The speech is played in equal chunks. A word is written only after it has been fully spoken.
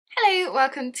Hello,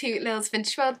 welcome to Lil's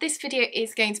Vintage World. This video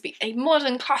is going to be a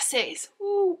modern classics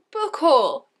book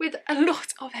haul with a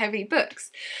lot of heavy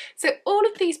books. So all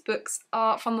of these books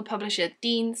are from the publisher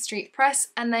Dean Street Press,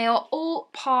 and they are all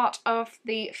part of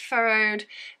the Furrowed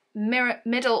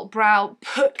Middlebrow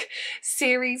book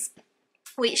series,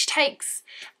 which takes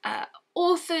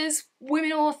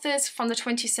women authors from the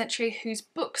 20th century whose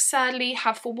books sadly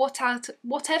have, for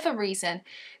whatever reason,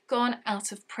 gone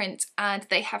out of print, and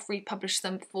they have republished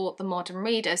them for the modern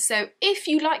reader. So if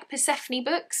you like Persephone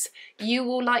books, you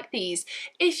will like these.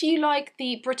 If you like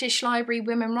the British Library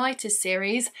Women Writers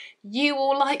series, you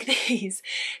will like these.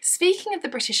 Speaking of the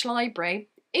British Library,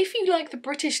 if you like the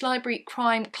British Library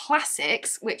crime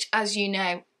classics, which as you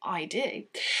know I do,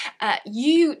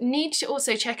 you need to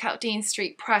also check out Dean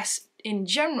Street Press in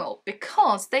general,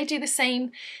 because they do the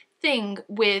same thing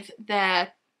with their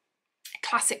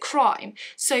classic crime.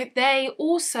 So they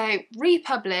also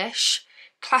republish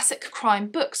classic crime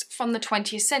books from the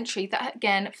 20th century that,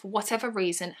 again, for whatever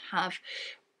reason, have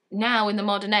now in the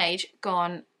modern age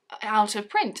gone out of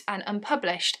print and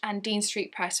unpublished, and Dean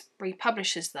Street Press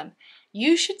republishes them.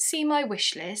 You should see my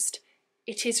wish list.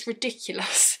 It is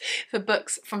ridiculous for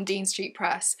books from Dean Street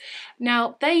Press.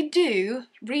 Now, they do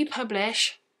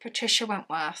republish Patricia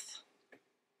Wentworth. I'm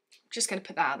just going to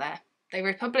put that out there. They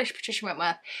republished Patricia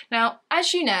Wentworth. Now,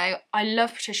 as you know, I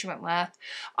love Patricia Wentworth.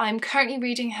 I'm currently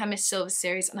reading her Miss Silver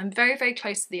series, and I'm very, very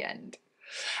close to the end.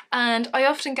 And I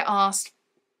often get asked,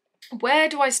 where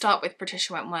do I start with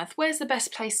Patricia Wentworth? Where's the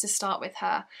best place to start with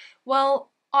her? Well,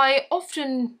 I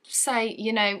often say,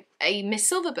 you know, a Miss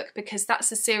Silver book, because that's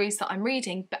the series that I'm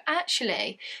reading, but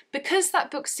actually, because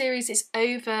that book series is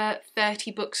over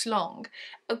 30 books long,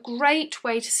 a great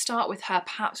way to start with her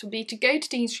perhaps would be to go to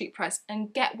Dean Street Press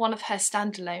and get one of her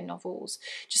standalone novels,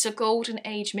 just a golden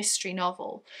age mystery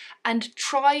novel, and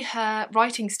try her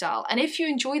writing style. And if you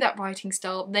enjoy that writing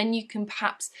style, then you can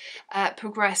perhaps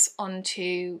progress on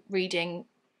to reading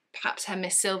perhaps her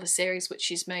Miss Silver series, which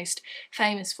she's most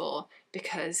famous for,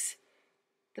 because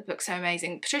the books are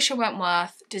amazing. Patricia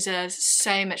Wentworth deserves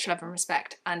so much love and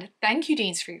respect, and thank you,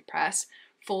 Dean Street Press,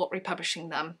 for republishing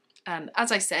them.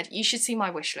 As I said, you should see my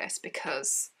wish list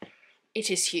because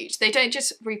it is huge. They don't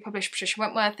just republish Patricia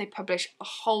Wentworth, they publish a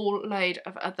whole load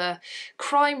of other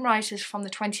crime writers from the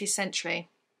 20th century,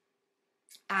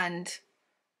 and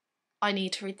I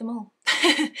need to read them all.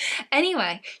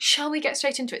 Anyway, shall we get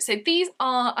straight into it? So these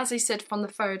are, as I said, from the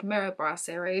Furrowed Middlebrow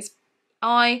series.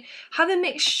 I have a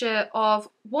mixture of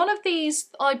one of these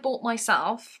I bought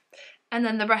myself, and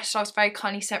then the rest I was very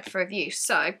kindly sent for review.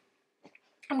 So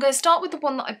I'm going to start with the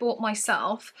one that I bought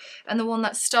myself, and the one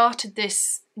that started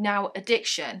this now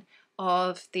addiction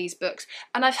of these books.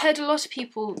 And I've heard a lot of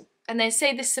people, and they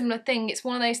say this similar thing. It's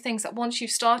one of those things that once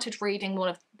you've started reading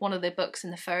one of the books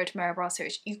in the Furrowed Middlebrow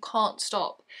series, you can't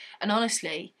stop. And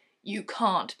honestly, you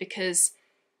can't, because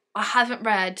I haven't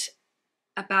read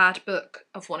a bad book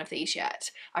of one of these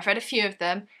yet. I've read a few of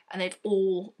them and they've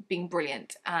all been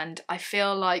brilliant, and I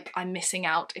feel like I'm missing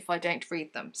out if I don't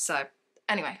read them. So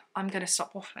anyway, I'm going to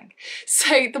stop waffling.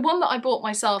 So the one that I bought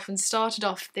myself and started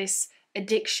off this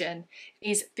addiction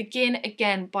is Begin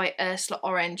Again by Ursula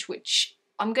Orange, which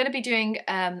I'm going to be doing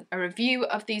a review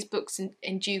of these books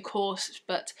in due course,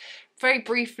 but very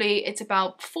briefly, it's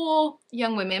about 4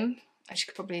 young women, as you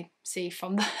could probably see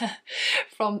from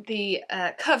the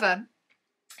cover,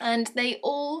 and they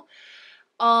all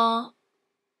are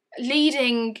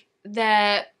leading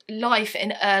their life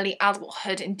in early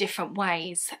adulthood in different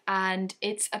ways, and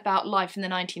it's about life in the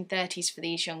 1930s for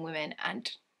these young women,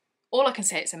 and all I can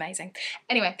say, it's amazing.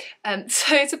 Anyway,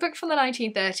 so it's a book from the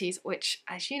 1930s, which,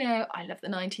 as you know, I love the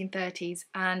 1930s,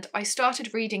 and I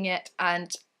started reading it,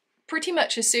 and pretty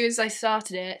much as soon as I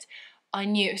started it, I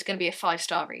knew it was going to be a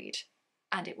 5-star read,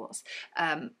 and it was.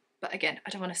 But again, I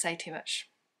don't want to say too much.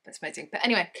 That's amazing. But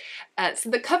anyway, so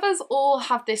the covers all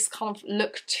have this kind of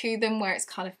look to them where it's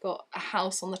kind of got a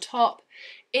house on the top.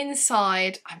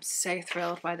 Inside, I'm so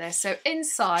thrilled by this. So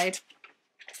inside,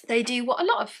 they do what a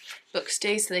lot of books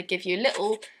do. So they give you a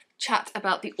little chat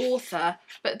about the author,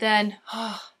 but then,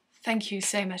 oh, thank you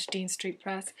so much, Dean Street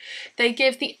Press. They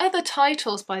give the other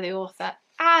titles by the author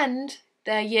and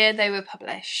their year they were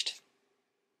published.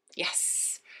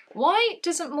 Yes. Why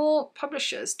doesn't more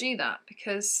publishers do that?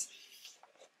 Because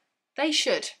they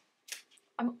should.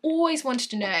 I'm always wanted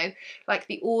to know, like,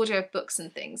 the order of books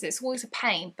and things. It's always a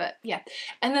pain, but yeah.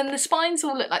 And then the spines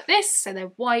all look like this, so they're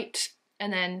white,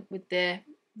 and then with the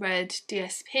red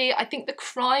DSP. I think the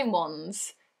crime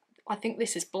ones, I think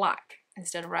this is black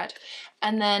instead of red.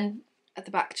 And then at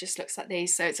the back just looks like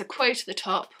these. So it's a quote at the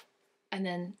top, and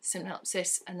then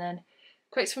synopsis, and then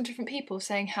quotes from different people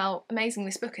saying how amazing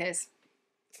this book is.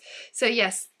 So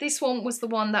yes, this one was the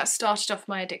one that started off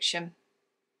my addiction.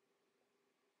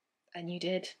 And you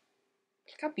did.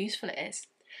 Look how beautiful it is.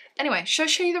 Anyway, shall I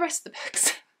show you the rest of the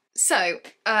books? So,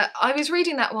 I was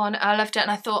reading that one, I loved it, and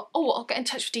I thought, oh, I'll get in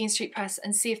touch with Dean Street Press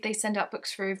and see if they send out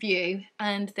books for review,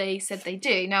 and they said they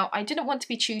do. Now, I didn't want to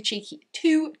be too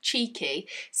cheeky,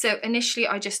 so initially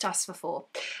I just asked for 4.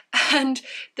 And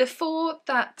the 4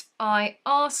 that I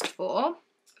asked for,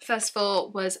 first of all,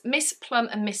 was Miss Plum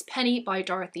and Miss Penny by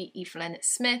Dorothy Evelyn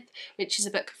Smith, which is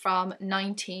a book from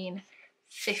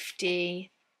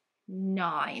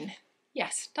 1959.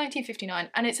 Yes, 1959,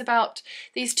 and it's about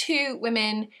these 2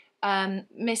 women,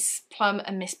 Miss Plum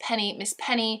and Miss Penny. Miss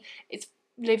Penny is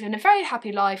living a very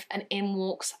happy life, and in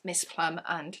walks Miss Plum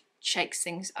and shakes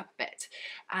things up a bit.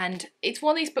 And it's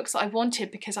one of these books that I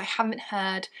wanted because I haven't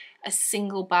heard a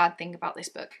single bad thing about this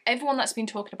book. Everyone that's been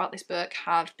talking about this book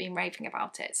have been raving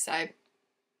about it, so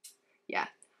yeah,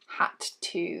 had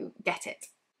to get it.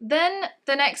 Then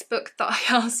the next book that I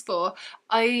asked for,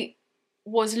 I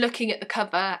was looking at the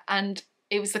cover, and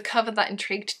it was the cover that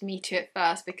intrigued me to it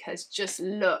first, because just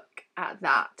look at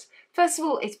that. First of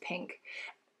all, it's pink,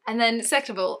 and then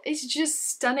second of all, it's just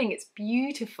stunning. It's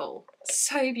beautiful,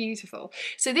 so beautiful.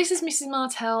 So this is Mrs.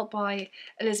 Martell by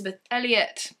Elizabeth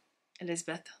Eliot.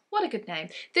 Elizabeth, what a good name.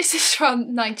 This is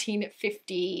from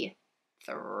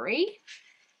 1953.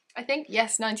 I think,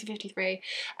 yes, 1953.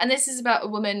 And this is about a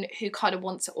woman who kind of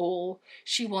wants it all.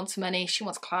 She wants money, she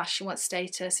wants class, she wants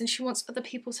status, and she wants other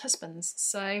people's husbands.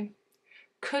 So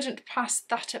couldn't pass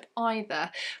that up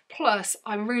either. Plus,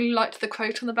 I really liked the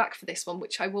quote on the back for this one,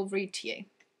 which I will read to you.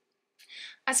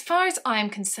 As far as I am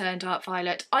concerned, Aunt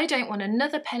Violet, I don't want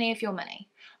another penny of your money.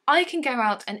 I can go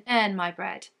out and earn my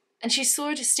bread. And she saw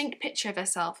a distinct picture of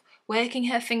herself, working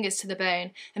her fingers to the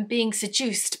bone and being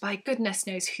seduced by goodness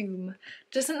knows whom.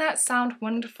 Doesn't that sound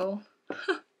wonderful?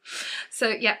 So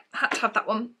yeah, had to have that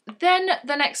one. Then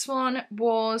the next one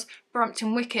was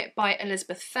Brampton Wicket by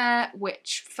Elizabeth Fair,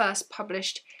 which first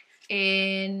published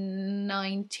in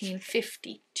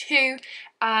 1952.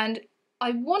 And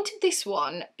I wanted this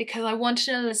one because I wanted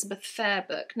an Elizabeth Fair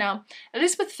book. Now,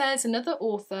 Elizabeth Fair is another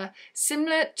author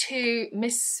similar to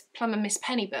Miss Plum and Miss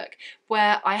Penny book,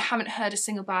 where I haven't heard a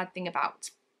single bad thing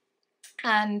about.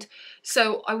 And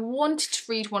so I wanted to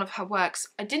read one of her works.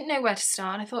 I didn't know where to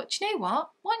start, and I thought, do you know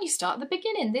what? Why don't you start at the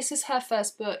beginning? This is her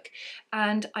first book,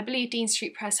 and I believe Dean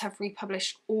Street Press have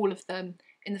republished all of them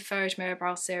in the Furrowed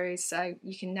Middlebrow series, so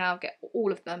you can now get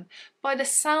all of them. By the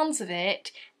sounds of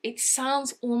it, it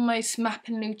sounds almost Map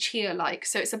and Lucia-like.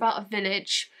 So it's about a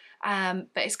village, but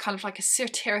it's kind of like a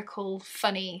satirical,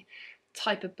 funny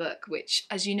type of book, which,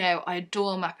 as you know, I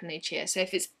adore Map and Lucia. So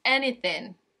if it's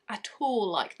anything at all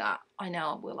like that, I know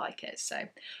I will like it. So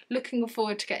looking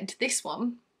forward to getting to this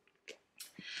one.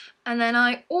 And then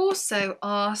I also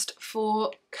asked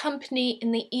for Company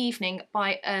in the Evening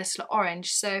by Ursula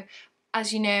Orange. So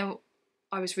as you know,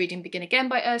 I was reading Begin Again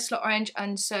by Ursula Orange,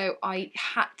 and so I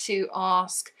had to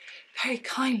ask very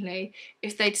kindly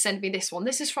if they'd send me this one.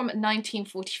 This is from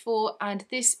 1944, and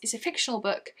this is a fictional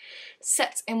book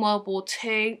set in World War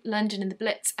II, London in the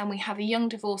Blitz, and we have a young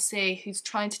divorcee who's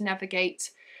trying to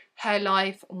navigate her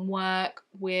life and work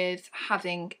with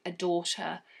having a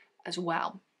daughter as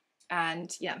well.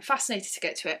 And yeah, I'm fascinated to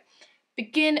get to it.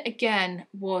 Begin Again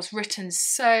was written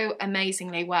so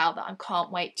amazingly well that I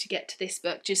can't wait to get to this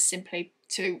book, just simply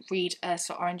to read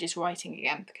Ursula Orange's writing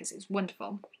again, because it's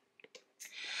wonderful.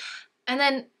 And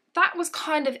then that was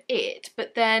kind of it,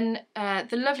 but then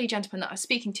the lovely gentleman that I was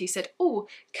speaking to said, oh,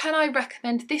 can I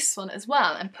recommend this one as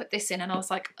well and put this in? And I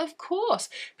was like, of course,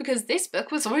 because this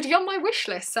book was already on my wish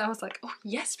list. So I was like, oh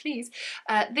yes, please.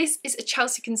 This is a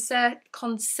Chelsea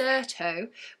Concerto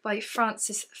by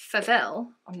Francis Faviell.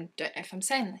 I don't know if I'm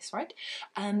saying this right,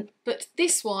 but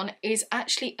this one is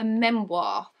actually a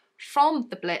memoir from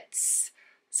the Blitz,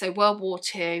 so World War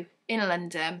II in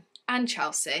London and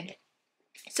Chelsea.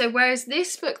 So whereas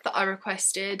this book that I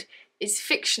requested is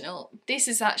fictional, this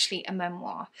is actually a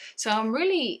memoir. So I'm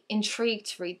really intrigued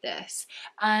to read this.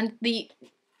 And the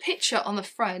picture on the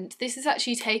front, this is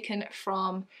actually taken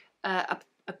from a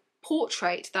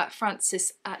portrait that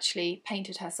Frances actually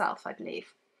painted herself, I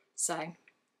believe. So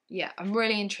yeah, I'm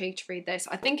really intrigued to read this.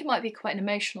 I think it might be quite an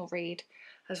emotional read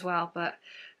as well, but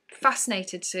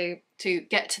fascinated to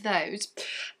get to those.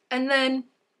 And then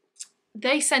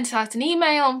they sent out an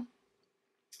email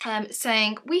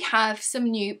saying we have some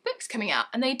new books coming out,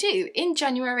 and they do. In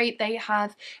January they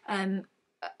have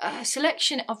a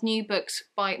selection of new books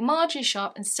by Margery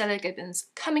Sharp and Stella Gibbons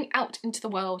coming out into the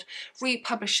world,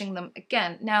 republishing them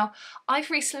again. Now,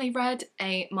 I've recently read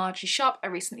a Margery Sharp, I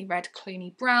recently read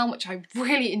Clooney Brown, which I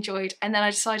really enjoyed, and then I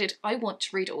decided I want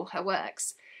to read all her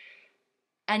works.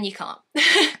 And you can't,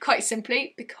 quite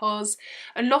simply, because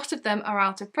a lot of them are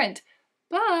out of print.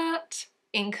 But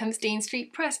in comes Dean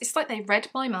Street Press. It's like they read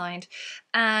my mind,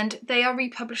 and they are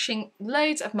republishing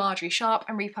loads of Margery Sharp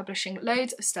and republishing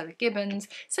loads of Stella Gibbons.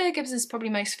 Stella Gibbons is probably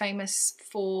most famous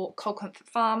for Cold Comfort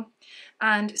Farm,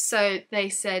 and so they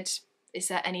said, is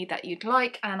there any that you'd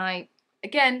like? And I,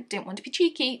 again, didn't want to be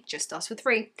cheeky, just asked for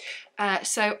 3.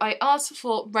 So I asked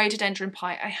for Rhododendrum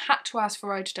Pie. I had to ask for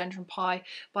Rhododendrum Pie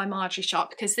by Margery Sharp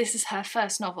because this is her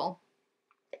first novel.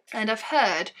 And I've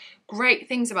heard great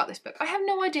things about this book. I have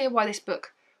no idea why this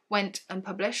book went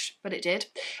unpublished, but it did.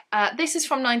 This is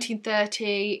from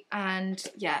 1930, and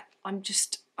yeah,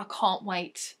 I can't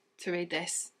wait to read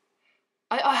this.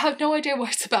 I have no idea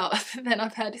what it's about, other than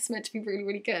I've heard it's meant to be really,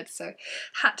 really good, so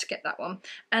had to get that one.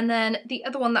 And then the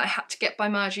other one that I had to get by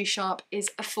Margery Sharp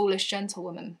is A Foolish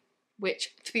Gentlewoman,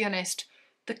 which, to be honest,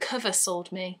 the cover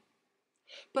sold me.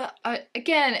 But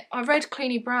again, I read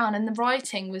Clooney Brown and the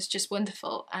writing was just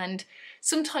wonderful, and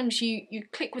sometimes you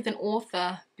click with an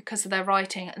author because of their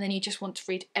writing and then you just want to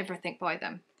read everything by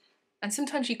them. And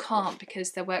sometimes you can't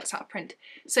because their work's out of print.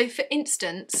 So for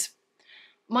instance,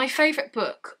 my favourite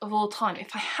book of all time,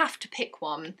 if I have to pick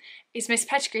one, is Miss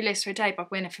Pettigrew Lives for a Day by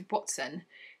Winifred Watson.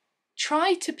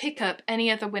 Try to pick up any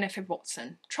other Winifred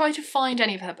Watson. Try to find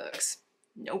any of her books.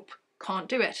 Nope, can't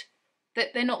do it.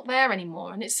 They're not there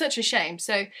anymore, and it's such a shame.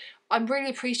 So I'm really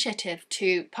appreciative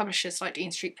to publishers like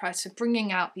Dean Street Press for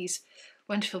bringing out these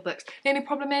wonderful books. The only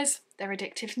problem is they're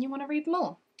addictive and you want to read them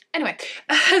all. Anyway,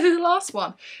 the last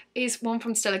one is one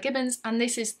from Stella Gibbons, and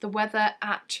this is The Weather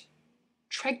at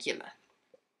Tregulla.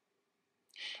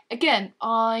 Again,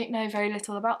 I know very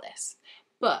little about this,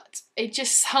 but it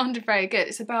just sounded very good.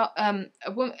 It's about a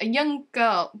young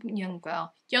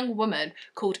woman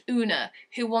called Una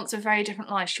who wants a very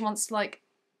different life. She wants to like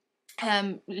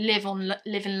live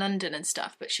in London and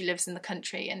stuff, but she lives in the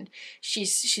country, and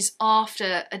she's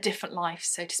after a different life,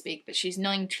 so to speak. But she's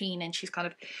 19 and she's kind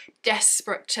of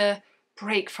desperate to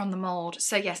break from the mould.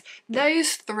 So yes,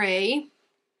 those 3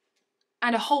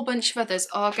 and a whole bunch of others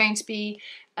are going to be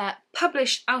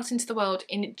published out into the world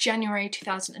in January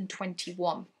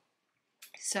 2021.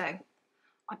 So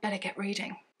I better get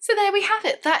reading. So there we have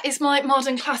it. That is my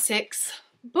Modern Classics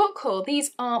book haul.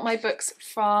 These are my books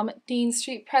from Dean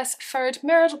Street Press Furrowed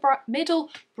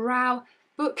Middlebrow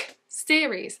book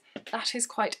series. That is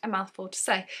quite a mouthful to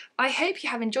say. I hope you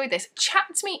have enjoyed this.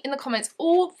 Chat to me in the comments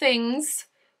all things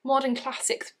Modern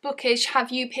Classics bookish. Have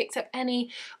you picked up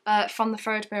any from the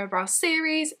Furrowed Middlebrow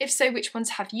series? If so, which ones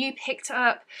have you picked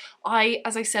up?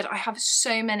 As I said, I have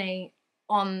so many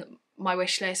on my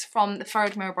wish list from the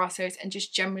Furrowed Middlebrow series and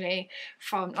just generally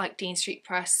from like Dean Street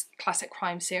Press classic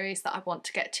crime series that I want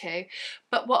to get to.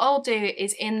 But what I'll do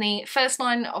is in the first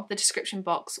line of the description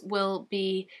box will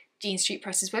be Dean Street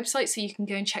Press's website, so you can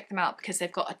go and check them out because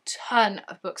they've got a ton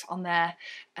of books on there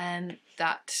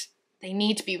that they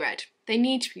need to be read. They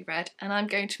need to be read, and I'm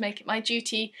going to make it my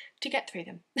duty to get through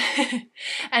them.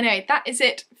 Anyway, that is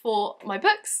it for my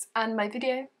books and my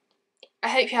video. I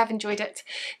hope you have enjoyed it.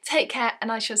 Take care,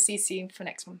 and I shall see you soon for the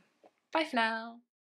next one. Bye for now.